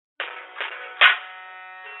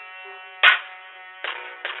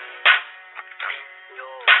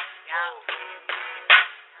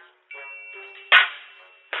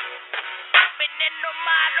Veneno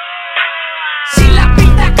malo. Si la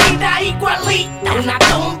vida gira igualita, una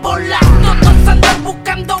tombola, todos andan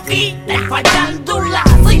buscando vida, fallándola.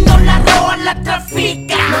 Si no la roban, la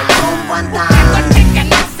trafican. No como andar, que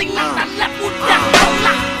nacen a la puta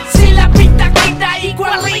bola. Si la vida gira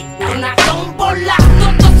igualita, una tombola,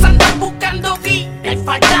 todos andan buscando vida,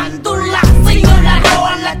 fallándola. Si no la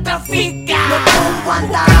roban, la trafican. No como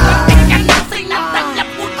andar, que nacen a la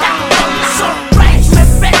puta bola. Sunrise,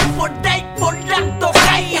 me ven por ahí volando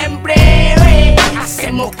high. En breve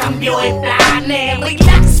hacemos cambio de planes.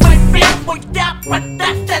 Relax, my friend, voy a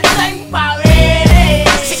partarte el pa' ver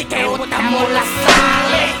si te botamos la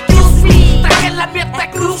sale. Use me, traje la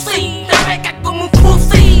mierda cruci. Te pega como un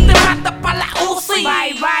fusil, te mata pa' la UCI.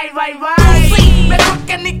 Bye, bye, bye, bye. UCI, mejor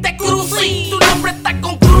que ni te cruci. Tu nombre está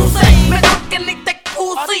con cruce, mejor que ni te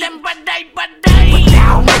cusi. Badai, badai.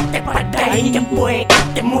 Cuidado, mete badai, que puede que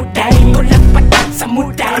te mudáis con las patas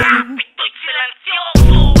samurai. Rápido y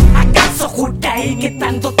silencioso. ¿Acaso juráis que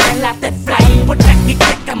tanto te la de fly? Por aquí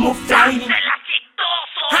te camufláis.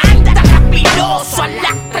 Anda rapidoso a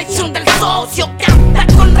la traición del socio, canta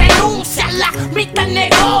con renuncia a la mitad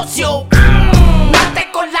negocio. Mate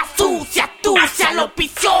con la sucia, astucia, lo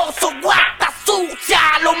vicioso, guarda sucia,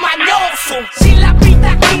 lo mañoso. Si la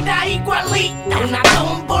vida gira igualita, una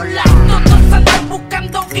tombola, todos andan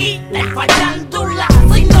buscando vida, fallándola.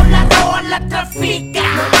 Si no la roban, la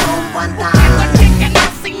trafican. No como andar, que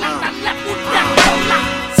nacen a la puta bola.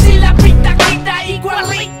 Si la vida gira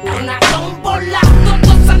igualita, una tombola,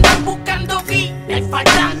 todos andan buscando vida,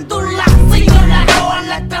 fallándola. Si no la roban,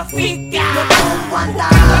 la trafican. No como andar,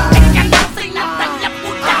 que nacen a la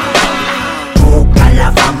puta bola. Busca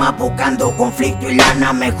la fama buscando conflicto y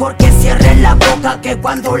lana. Mejor que cierren la boca que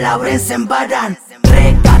cuando la abren se embaran.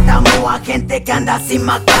 Rescatamos a gente que anda sin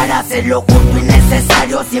máscara. Hacer lo justo y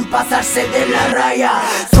necesario sin pasarse de la raya.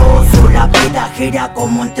 Socio, la vida gira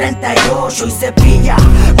como un 38 y se pilla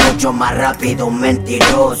mucho más rápido un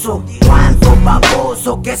mentiroso. Cuánto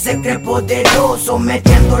baboso que se cree poderoso,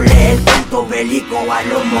 metiéndole el cuento bélico a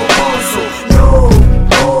los mocosos. No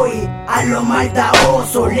voy a lo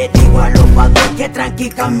maldadoso, le digo a los pagos que tranqui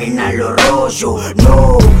caminan los rollos.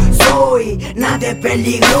 No soy nada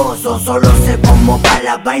peligroso, solo sé cómo va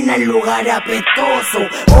la vaina en lugar apestoso.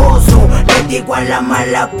 Oso, le digo a la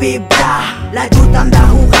mala vibra, la ayuda anda a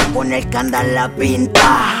jugar con el que anda en la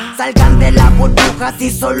pinta. Salgan de la burbuja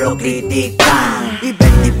si solo critican, y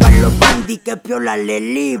vete pa' los bandis que piola le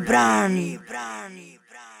libran.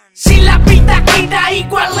 Si la vida gira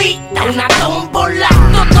igualita, una tombola,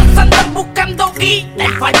 todos andan buscando vida,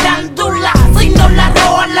 fallándola. Si no la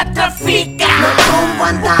roban, la trafican. No como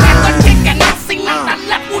andar, que nacen a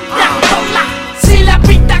la puta bola. Si la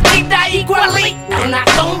vida gira igualita, una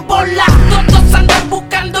tombola, todos andan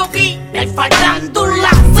buscando vida, fallándola.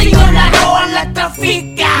 Si no la roban, la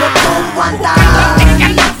trafican. No como andar, que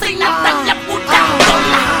nacen a la puta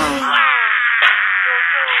bola.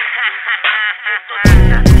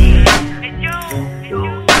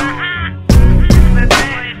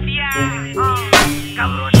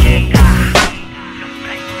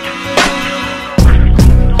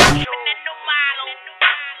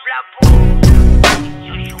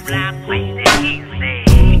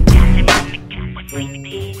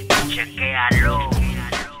 Chequéalo.